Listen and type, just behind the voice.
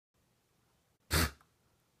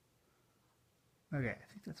Okay, I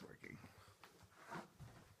think that's working.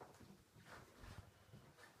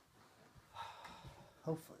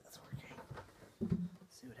 Hopefully that's working.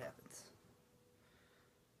 Let's see what happens.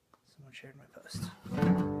 Someone shared my post.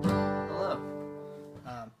 Hello.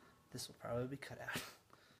 This will probably be cut out.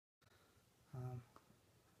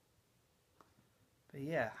 But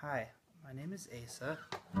yeah, hi. My name is Asa,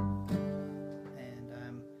 and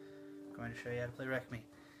I'm going to show you how to play Wreck Me.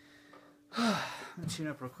 I'm going to tune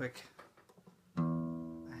up real quick.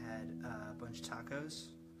 I had a bunch of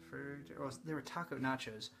tacos for, well, they were taco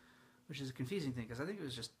nachos, which is a confusing thing because I think it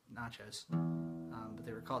was just nachos, but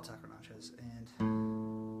they were called taco nachos, and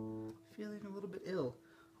feeling a little bit ill.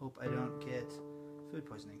 Hope I don't get food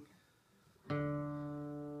poisoning.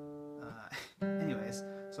 Anyways,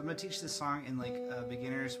 so I'm going to teach this song in like a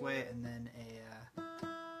beginner's way and then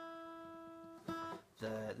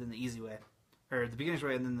then the easy way, or the beginner's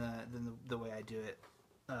way and then the way I do it.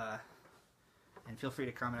 And feel free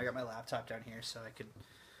to comment. I got my laptop down here so I could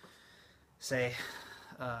say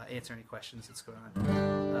answer any questions that's going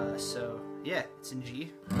on. So yeah, it's in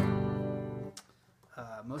G.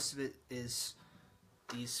 Most of it is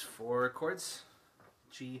these 4 chords: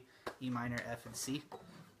 G, E minor, F, and C.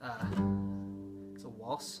 It's a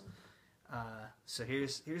waltz. So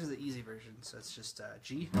here's the easy version. So it's just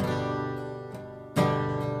G,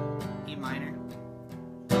 E minor,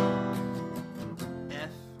 F,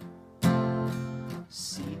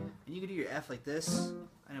 C, and you can do your F like this.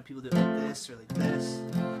 I know people do it like this, or like this,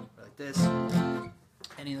 or like this.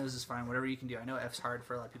 Any of those is fine. Whatever you can do. I know F's hard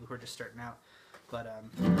for a lot of people who are just starting out, but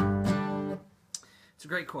it's a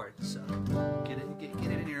great chord. So get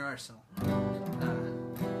it in your arsenal.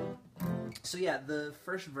 So yeah, the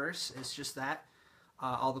first verse is just that.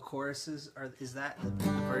 All the choruses is that. The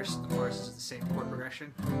verse and the chorus is the same chord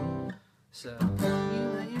progression. So you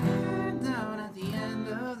lay your head down at the end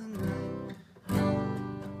of the night.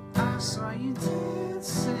 I saw you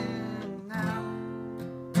dancing now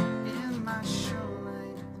in my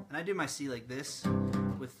shoreline. And I do my C like this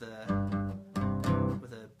with a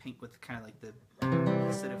pink, with kind of like the,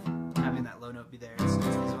 instead of having that low note be there, it's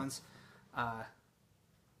these ones.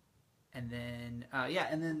 And then, yeah,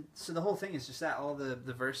 and then, so the whole thing is just that. All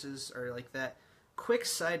the verses are like that. Quick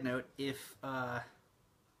side note, if,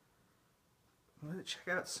 check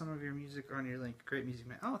out some of your music on your link. Great music,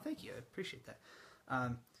 man. Oh, thank you. I appreciate that.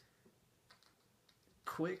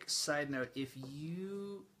 Quick side note, if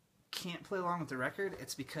you can't play along with the record,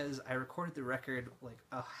 it's because I recorded the record like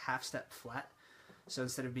a half step flat. So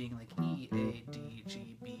instead of being like E, A, D,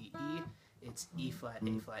 G, B, E, it's E flat,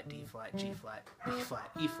 A flat, D flat, G flat, B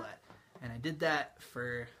flat, E flat. And I did that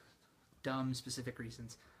for dumb specific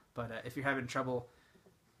reasons. But if you're having trouble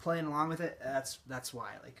playing along with it, that's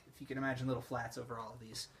why. Like, if you can imagine little flats over all of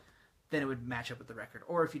these, then it would match up with the record.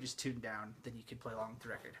 Or if you just tune down, then you could play along with the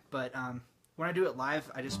record. But when I do it live,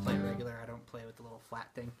 I just play it regular. I don't play with the little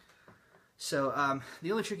flat thing. So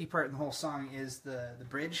the only tricky part in the whole song is the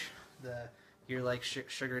bridge, the "You're Like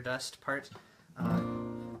Sugar Dust" part.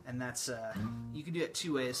 And that's, you can do it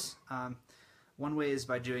 2 ways. One way is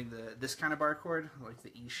by doing this kind of bar chord, like the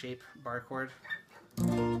E-shape bar chord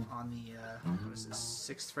on the, what is this,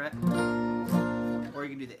 6th fret. Or you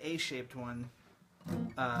can do the A-shaped one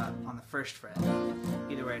on the 1st fret.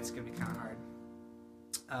 Either way, it's going to be kind of hard.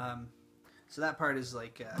 So that part is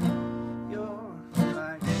like, you're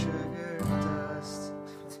like sugar dust.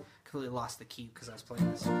 Completely lost the key because I was playing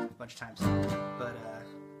this a bunch of times. But,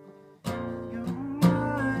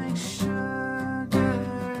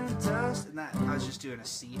 and that, I was just doing a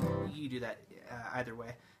C. You can do that either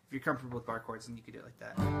way. If you're comfortable with bar chords, then you can do it like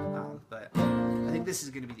that. But I think this is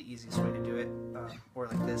going to be the easiest way to do it, or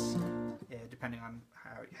like this, depending on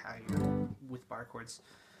how you're with bar chords.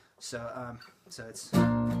 So so it's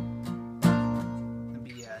going to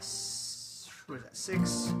be what is that?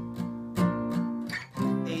 6,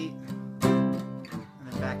 8, and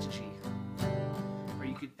then back to G.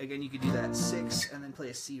 Again, you could do that 6 and then play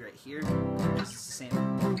a C right here. It's the same,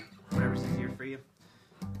 whatever's easier for you.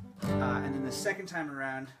 And then the second time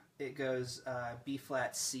around, it goes B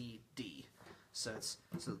flat, C, D. So let's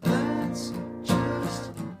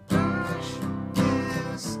just brush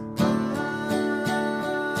this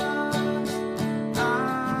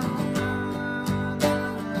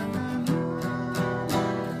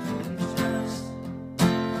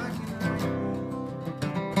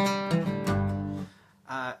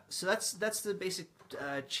So that's the basic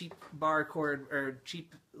cheap bar chord, or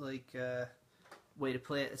cheap way to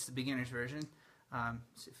play it. It's the beginner's version.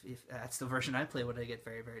 So if that's the version I play when I get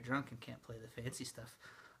very, very drunk and can't play the fancy stuff.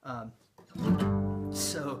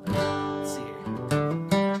 So let's see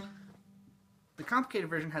here. The complicated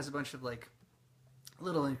version has a bunch of like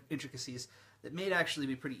little intricacies that may actually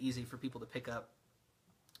be pretty easy for people to pick up.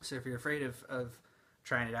 So if you're afraid of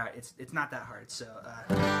trying it out, it's not that hard. So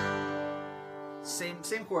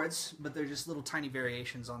same chords, but they're just little tiny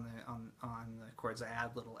variations on the chords. I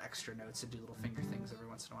add little extra notes and do little finger things every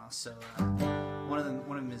once in a while. So one of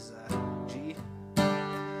them is G.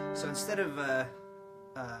 So instead of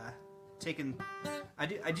taking,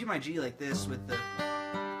 I do my G like this with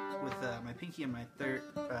my pinky and my third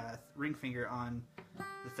ring finger on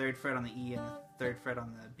the 3rd fret on the E and the 3rd fret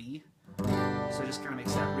on the B. So it just kind of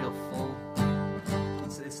makes that real full.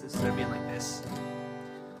 It's instead of being like this.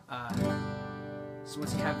 So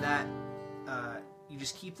once you have that, you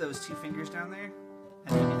just keep those 2 fingers down there,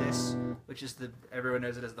 and you do this, which is everyone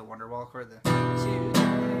knows it as the Wonderwall chord.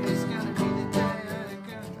 Today's gonna be the day I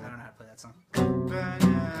don't know how to play that song. But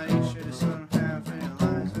you should have somehow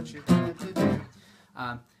realized what you had to do.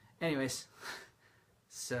 Anyways,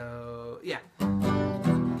 so yeah, do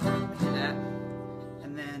that,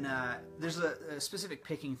 and then there's a specific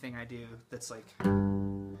picking thing I do that's like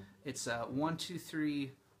it's 1 2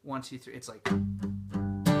 3 1 2 3. It's like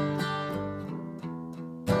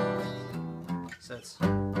so it's. I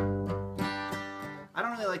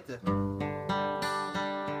don't really like the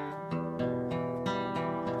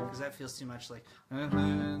because that feels too much like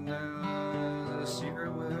a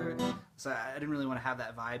secret word. So I didn't really want to have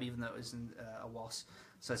that vibe, even though it was in a waltz.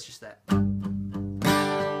 So it's just that.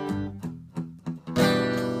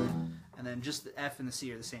 And then just the F and the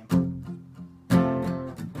C are the same.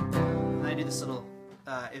 And I do this little,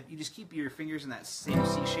 if you just keep your fingers in that same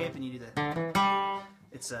C shape and you do the,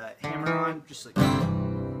 it's a hammer on, just like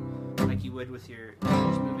you would with your,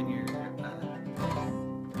 just moving your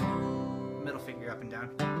middle finger up and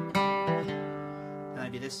down. And I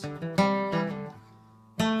do this.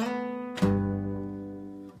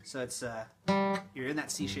 So it's you're in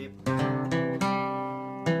that C shape, and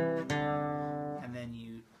then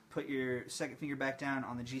you put your 2nd finger back down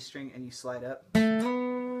on the G string and you slide up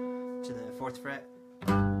to the 4th fret,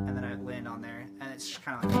 and then I land on there, and it's just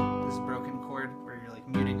kind of like this broken chord where you're like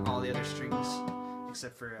muting all the other strings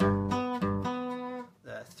except for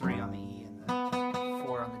the 3 on the E and the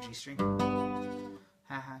 4 on the G string.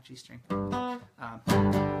 Haha, G string.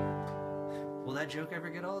 Will that joke ever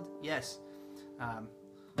get old? Yes.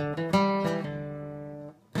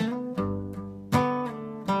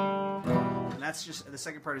 And that's just the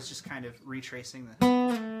second part is just kind of retracing the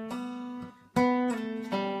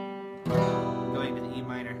going to the E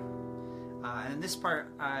minor. And this part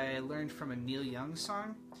I learned from a Neil Young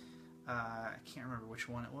song. I can't remember which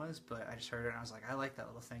one it was, but I just heard it and I was like, I like that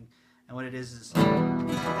little thing. And what it is you get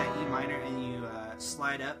that E minor and you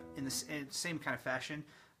slide up in the same kind of fashion,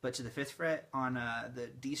 but to the 5th fret on the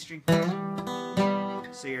D string.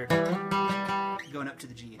 So you're going up to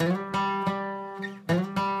the G.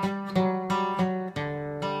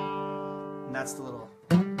 And that's the little.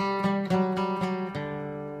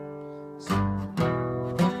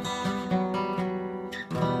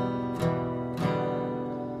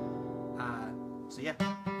 So yeah. I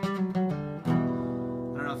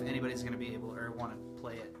don't know if anybody's going to be able or want to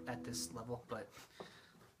play it at this level, but.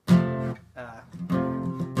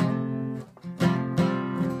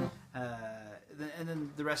 And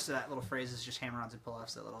then the rest of that little phrase is just hammer-ons and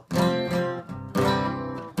pull-offs. That little.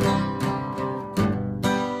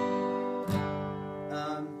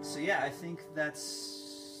 So yeah, I think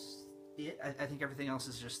that's it. I think everything else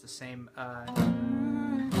is just the same. I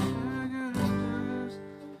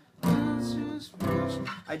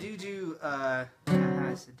do. I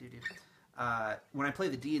said do. When I play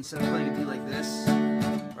the D, instead of playing a D like this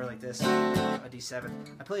or like this, a D7,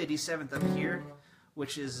 I play a D7th up here,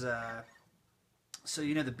 which is. So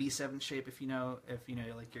you know the B7 shape, if you know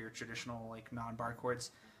like your traditional like non-bar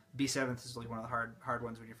chords. B7th is like one of the hard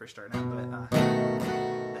ones when you're first starting out. But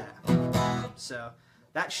so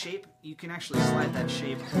that shape, you can actually slide that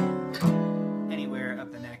shape anywhere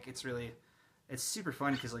up the neck. It's super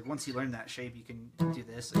fun because like once you learn that shape, you can do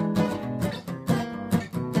this.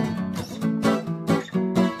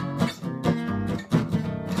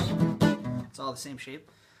 It's all the same shape.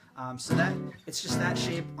 So it's just that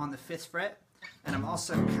shape on the 5th fret. And I'm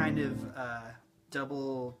also kind of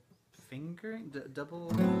double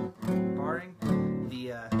barring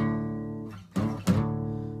the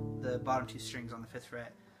bottom 2 strings on the 5th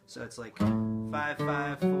fret. So it's like 5,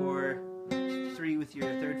 5, 4, 3 with your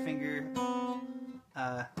 3rd finger,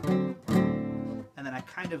 and then I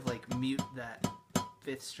kind of like mute that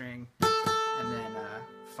 5th string, and then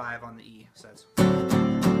 5 on the E. So that's.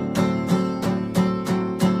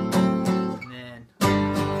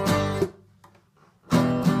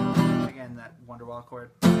 That Wonderwall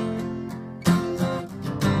chord. And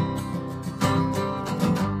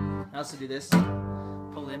I also do this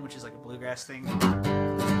pull in, which is like a bluegrass thing.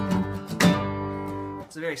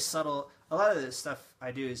 It's a very subtle. A lot of the stuff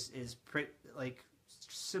I do is like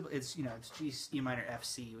it's it's G, E minor, F,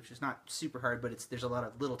 C, which is not super hard, but there's a lot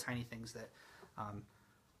of little tiny things that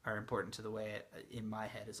are important to the way in my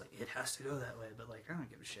head is like it has to go that way, but like I don't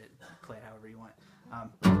give a shit. Play it however you want.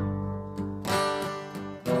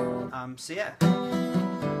 So yeah,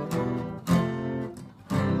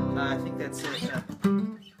 I think that's it.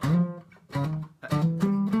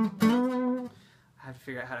 I have to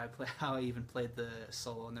figure out how I even played the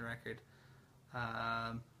solo on the record.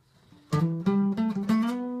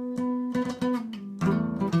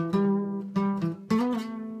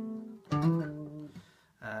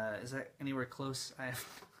 Is that anywhere close? I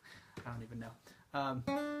don't even know.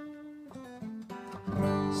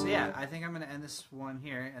 So yeah, I think I'm gonna end this one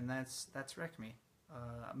here, and that's Wreck Me.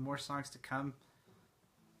 More songs to come.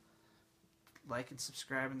 Like and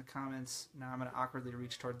subscribe in the comments. Now I'm gonna awkwardly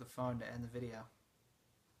reach toward the phone to end the video.